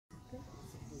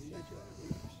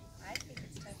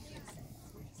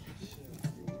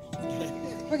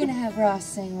We're gonna have Ross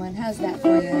sing one. How's that for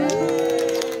you?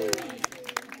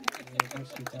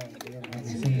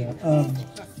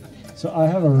 So I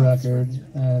have a record,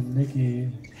 and Nicki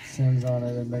sings on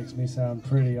it and makes me sound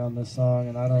pretty on this song,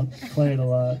 and I don't play it a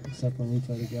lot except when we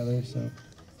play together, so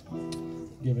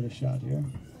give it a shot here.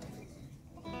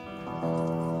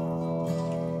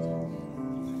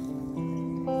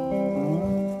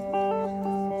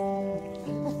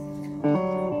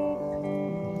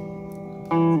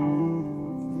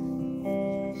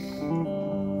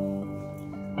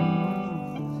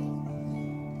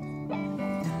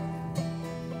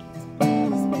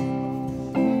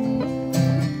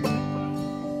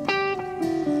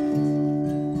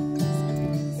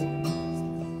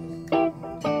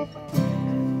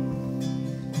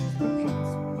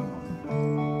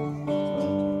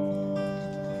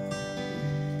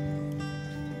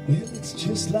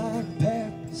 Just like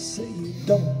Pap, say you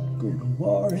don't go to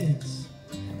Juarez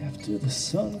after the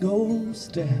sun goes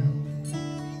down.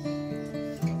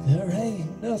 There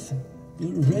ain't nothing but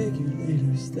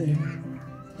regulators there,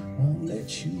 won't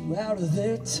let you out of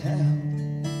their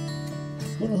town.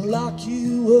 Gonna lock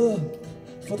you up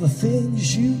for the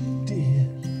things you did,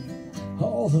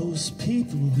 all those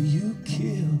people you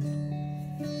killed.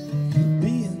 You'll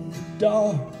be in the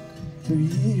dark for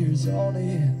years on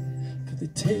end. They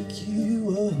take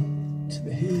you up to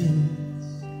the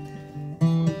hills.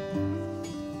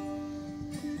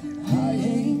 I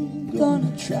ain't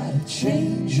gonna try to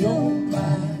change your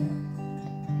mind.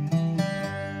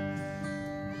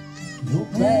 Your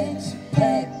bags are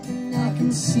packed and I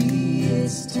can see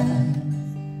it's time.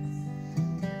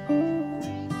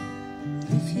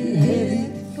 If you're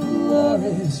headed for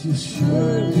Juarez, you'll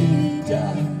surely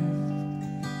die.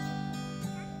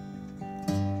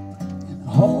 And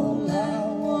all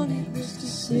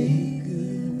say goodbye.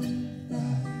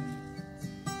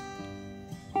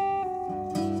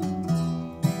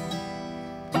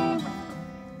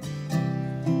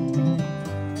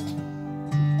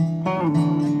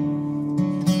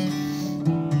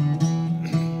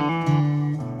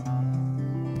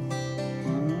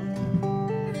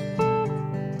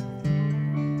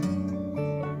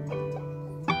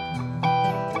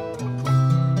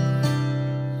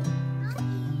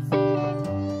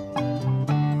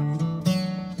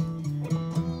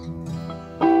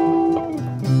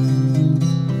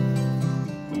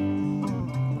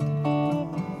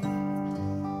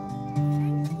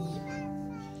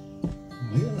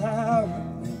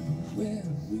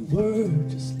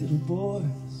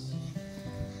 Boys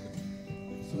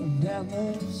from down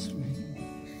the street,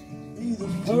 be the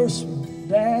first one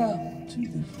down to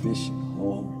the fishing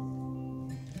hole,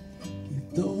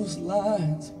 get those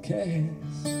lines of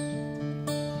cast.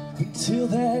 Until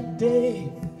that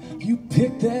day you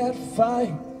pick that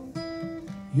fight,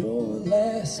 your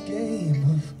last game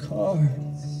of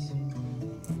cards.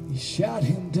 You shot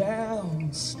him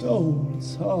down, stole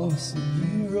his horse,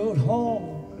 and you rode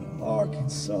home to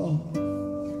Arkansas.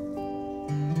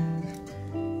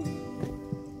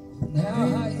 Now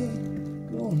I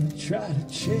ain't gonna try to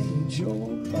change your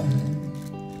mind.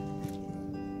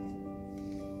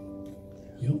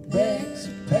 Your bags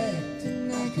are packed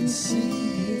and I can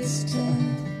see it's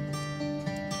time.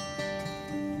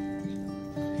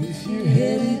 If you're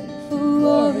headed for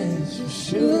Juarez, you'll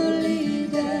surely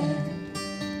die.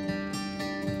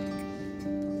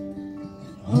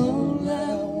 And all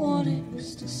I wanted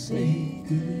was to say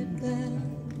goodbye.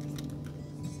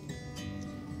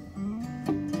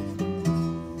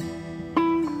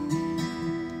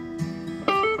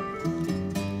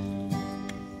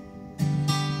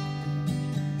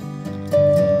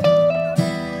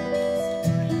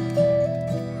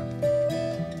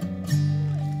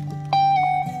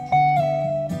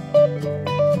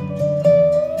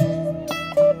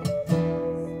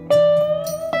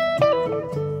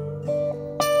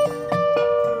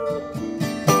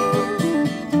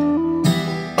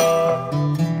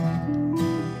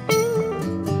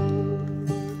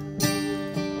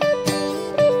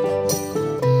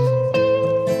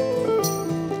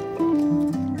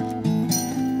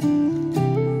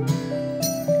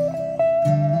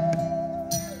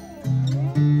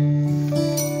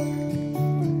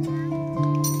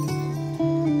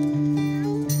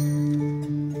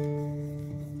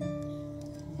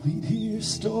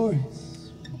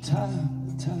 Stories from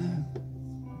time to time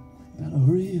about a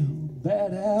real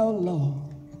bad outlaw.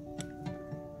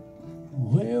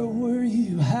 Where were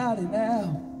you hiding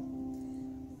out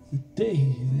the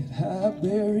day that I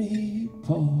buried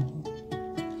Paul?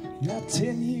 Now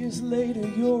 10 years later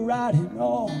you're riding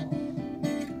on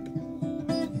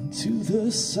into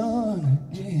the sun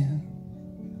again.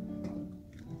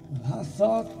 Well, I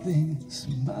thought things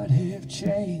might have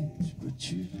changed,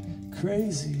 but you're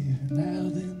crazier now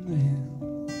than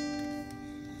then.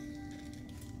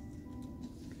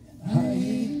 I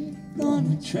ain't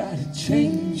gonna try to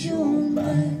change your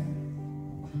mind.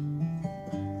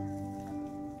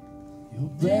 Your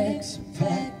bags are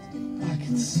packed, I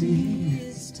can see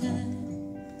it's time.